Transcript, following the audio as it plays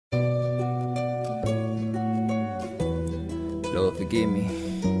Lord, forgive me.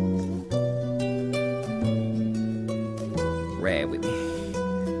 Ride with me.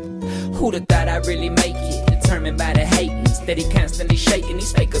 Who'da thought I'd really make it? Determined by the hating, steady constantly shaking.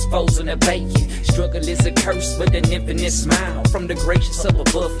 These fakers posing a bacon. Struggle is a curse with an infinite smile. From the gracious up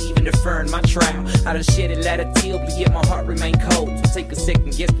above, even deferring my trial. I done shed a lot of tears, but yet my heart remain cold. So take a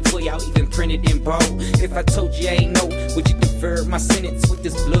second guess before y'all even print it in bold. If I told you I ain't know, would you defer my sentence? With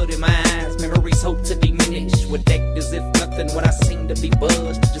this blood in my eyes, memories hope to diminish. Would act as if nothing when I seem to be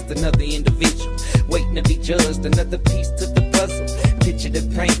buzzed. Just another individual waiting to be judged. Another piece to the puzzle. Picture the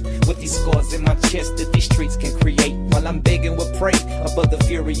pain with these scars in my chest that these streets can create. While I'm begging with prey above the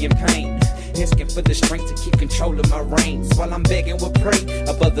fury and pain, asking for the strength to keep control of my reins. While I'm begging with prey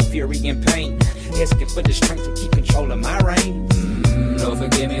above the fury and pain, asking for the strength to keep control of my reins. Lord,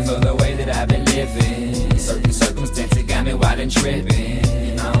 forgive me for the way that I've been living. Certain circumstances got me wild and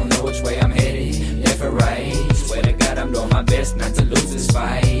tripping. I don't know which way I'm headed, left or right. Swear to God I'm doing my best not to lose this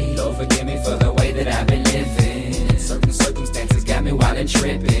fight. Lord, forgive me for the way that I've been living. Certain circumstances got me wild and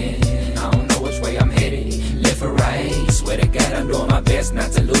tripping. I don't know which way I'm headed, left or right. Swear to God I'm doing my best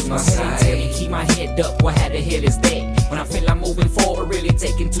not to lose my sight. Tell me keep my head up, what how the hell is that? When I feel I'm moving forward, really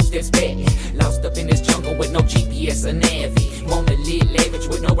taking 2 steps back. Lost up in this jungle with no GPS or Navi. Wanna live lavish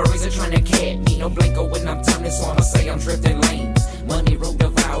with no worries of trying to cap me. No blanco when I'm turning, so I'ma say I'm drifting lanes. Money road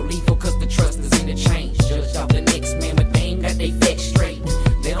devour lethal cause the trust is in the change. Judged off the next man, but they ain't got they facts straight.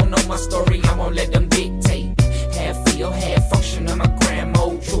 They don't know my story, I won't let them dictate. Half feel, half function of my grand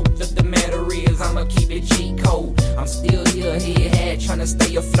mode. Truth of the matter is I'ma keep it G-code. I'm still here, head trying to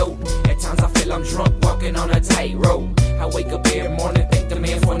stay afloat. At times I feel I'm drunk, walking on a tightrope. I wake up every morning, thank the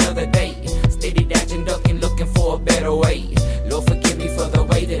man for another day. Steady dodging, ducking, looking for a better way. Lord, forgive me for the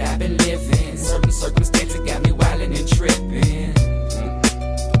way that I've been living. Certain circumstances got me wildin' and tripping.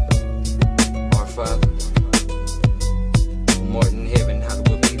 Our Father, who art in heaven,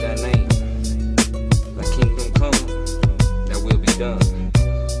 hallowed be thy name. Thy kingdom come, thy will be done,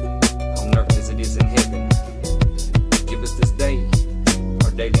 on earth as it is in heaven. Give us this day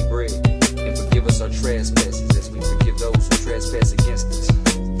our daily bread, and forgive us our trespasses as we forgive those who trespass against us.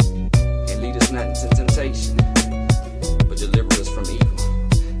 And lead us not into temptation, but deliver us from evil.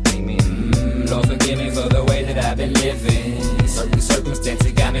 Amen. Lord, forgive me for the way that I've been living. Certain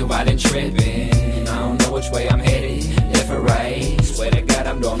circumstances got me wild and tripping. I don't know which way I'm headed, left or right. Swear to God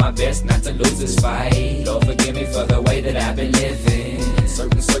I'm doing my best not to lose this fight. Lord, forgive me for the way that I've been living.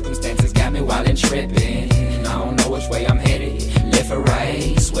 Certain circumstances got me wild and tripping. I don't know which way I'm headed, left or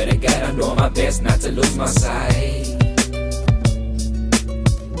right. Swear to God I'm doing my best not to lose my sight.